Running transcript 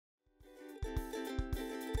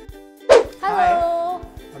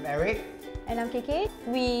Eric. And I'm KK.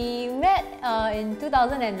 We met in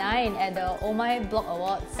 2009 at the Oh My Blog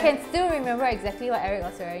Awards. I can still remember exactly what Eric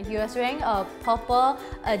was wearing. He was wearing a purple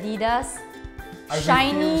Adidas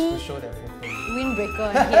shiny to show that photo.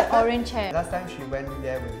 windbreaker and he had orange hair. Last time she went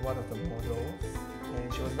there with one of the models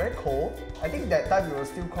and she was very cold. I think that time we were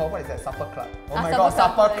still called, what is that, Supper Club? Oh my god,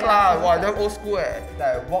 Supper Club! Wow, damn old school eh.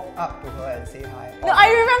 That I walked up to her and say hi. No, I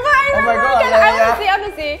remember! Oh my god, I want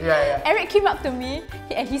to say. Eric came up to me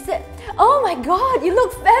and he said, "Oh my god, you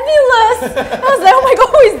look fabulous!" I was like, "Oh my god,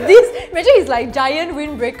 who is this?" Imagine he's like giant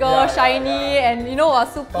windbreaker, shiny, and you know,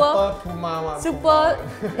 super Puma one.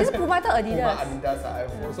 Is it Puma or Adidas? Adidas, I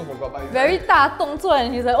also forgot. But very 大动作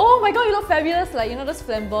and he's like, "Oh my god, you look fabulous!" Like, you know, those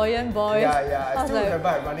flamboyant boys. I still remember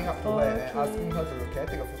I running up to her and asking her to, can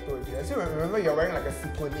I take a photo with you? I still remember you're wearing like a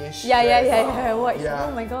sequin-ish dress.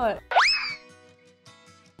 Oh my god.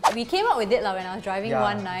 We came up with it when I was driving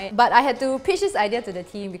one night, but I had to pitch this idea to the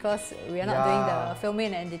team because we are not doing the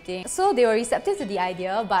filming and editing. So they were receptive to the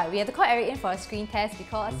idea, but we had to call Eric in for a screen test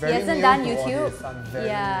because he hasn't done YouTube.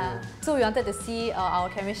 So we wanted to see our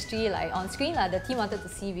chemistry like on screen. The team wanted to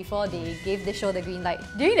see before they gave the show the green light.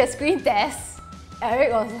 During the screen test,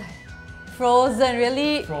 Eric was like frozen,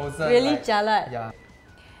 really like, jalat.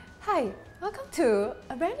 Hi. Welcome to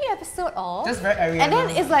a brand new episode of... Just very Ariana. And then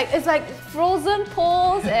it's like frozen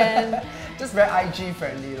pose and... Just very IG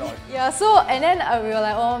friendly lor. Yeah, so and then we were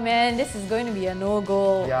like, oh man, this is going to be a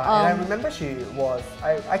no-go. Yeah, and I remember she was...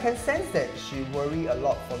 I can sense that she worried a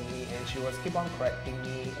lot for me and she was keep on correcting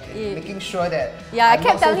me and making sure that I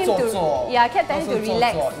kept telling him to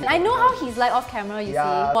relax. I know how he's like off camera, you see.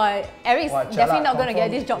 But Eric's definitely not going to get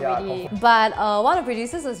this job ready. But one of the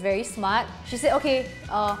producers was very smart. She said, okay,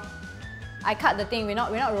 I cut the thing, we're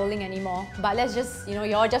not rolling anymore, but let's just, you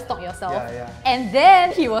all just talk yourself. And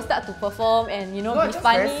then he will start to perform and, be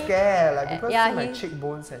funny. Very scared, like, because my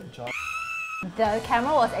cheekbones and jaw. The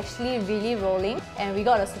camera was actually really rolling and we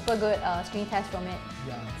got a super good screen test from it.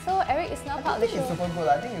 So Eric is now part of the show. I think it's super good,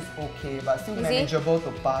 I think it's okay, but still manageable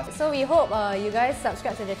to pass. So we hope you guys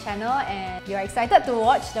subscribe to the channel and you're excited to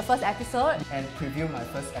watch the first episode. And preview my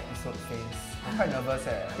first episode face. I'm quite nervous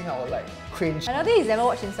I think I would like cringe. I don't think he's ever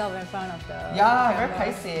watched himself in front of the camera.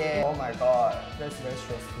 Very paiseh. Oh my god, that's very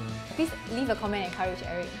stressful. Please leave a comment and encourage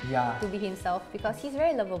Eric to be himself because he's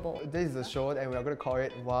very lovable. This is the show and we're going to call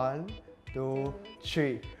it 1, 2,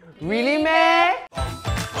 3. Really, man?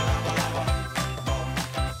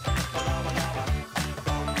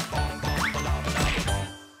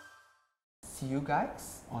 See you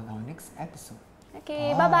guys on our next episode.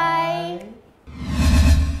 Okay, bye-bye.